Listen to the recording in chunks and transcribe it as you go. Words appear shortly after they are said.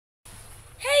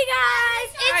Hi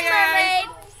guys, it's Mermaid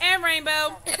and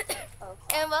Rainbow,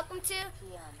 and welcome to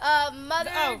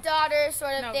mother-daughter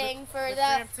sort of thing for the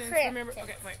Cramptons. Remember,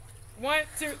 okay, wait. 1,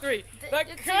 2, 3. The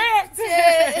Cramptons.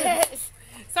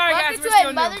 Sorry guys, welcome we're to still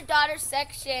a mother-daughter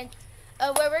section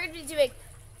where we're going to be doing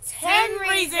 10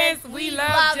 reasons we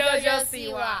love Jojo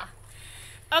Siwa.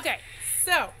 Okay,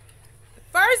 so the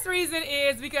first reason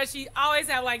is because she always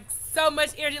have like so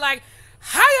much energy, like,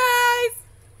 hi guys.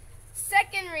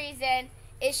 Second reason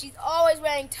is she's always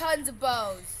wearing tons of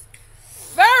bows.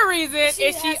 Third reason is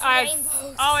she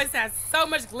always has so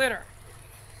much glitter.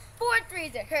 Fourth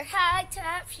reason, her high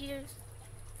top shoes.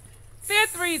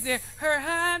 Fifth reason, her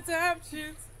high top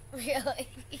shoes. Really?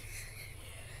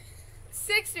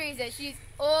 Sixth reason, she's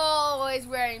always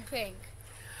wearing pink.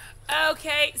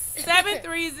 Okay, seventh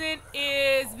reason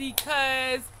is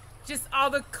because just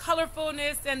all the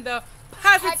colorfulness and the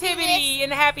positivity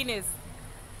and the happiness.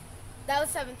 That was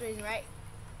seventh reason, right?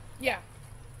 Yeah.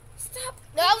 Stop.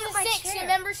 No, that was sixth.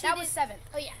 Remember, that was seventh.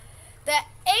 Oh yeah. The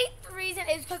eighth reason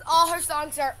is because all her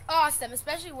songs are awesome,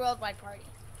 especially Worldwide Party.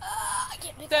 I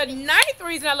can't pick the ninth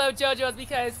reason I love JoJo is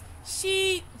because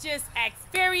she just acts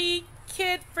very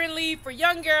kid-friendly for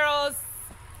young girls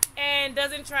and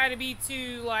doesn't try to be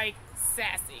too, like,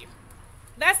 sassy.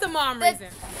 That's the mom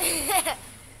reason.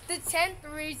 The 10th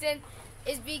reason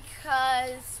is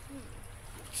because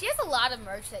she has a lot of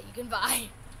merch that you can buy.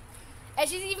 And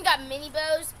she's even got mini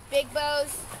bows, big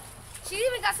bows. She's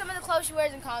even got some of the clothes she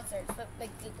wears in concerts, but like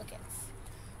duplicates.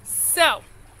 So,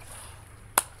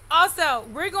 also,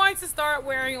 we're going to start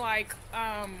wearing like,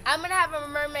 I'm going to have a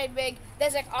mermaid wig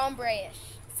that's like ombre-ish.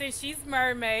 Since she's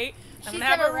mermaid, I'm going to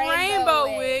have a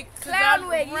rainbow wig. Clown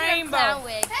wig. Rainbow. Clown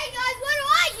wig. Hey guys, what do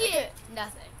I get?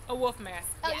 Nothing. A wolf mask.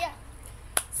 Oh yeah.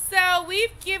 So,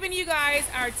 we've given you guys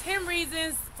our 10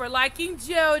 reasons for liking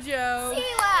JoJo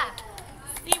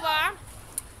Siwa.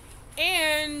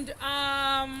 And,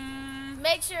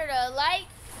 make sure to like,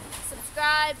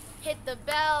 subscribe, hit the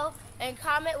bell, and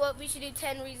comment what we should do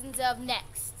 10 reasons of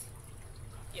next.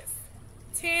 Yes.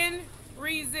 10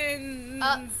 reasons.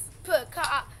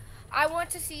 I want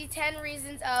to see 10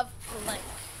 reasons of blank.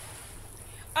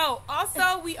 Oh,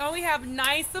 also, we only have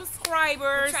 9 subscribers.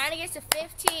 We're trying to get to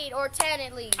 15 or 10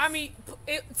 at least. I mean,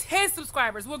 10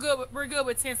 subscribers. We're good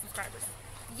with 10 subscribers.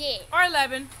 Yeah. Or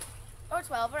 11. Or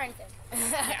 12 or anything.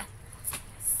 Yeah.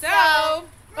 So,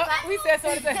 we said so.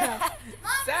 So, we only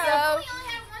have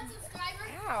 1 subscriber.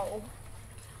 Ow.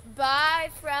 Bye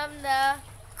from the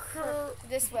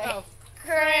this way.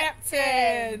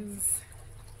 Cramptons.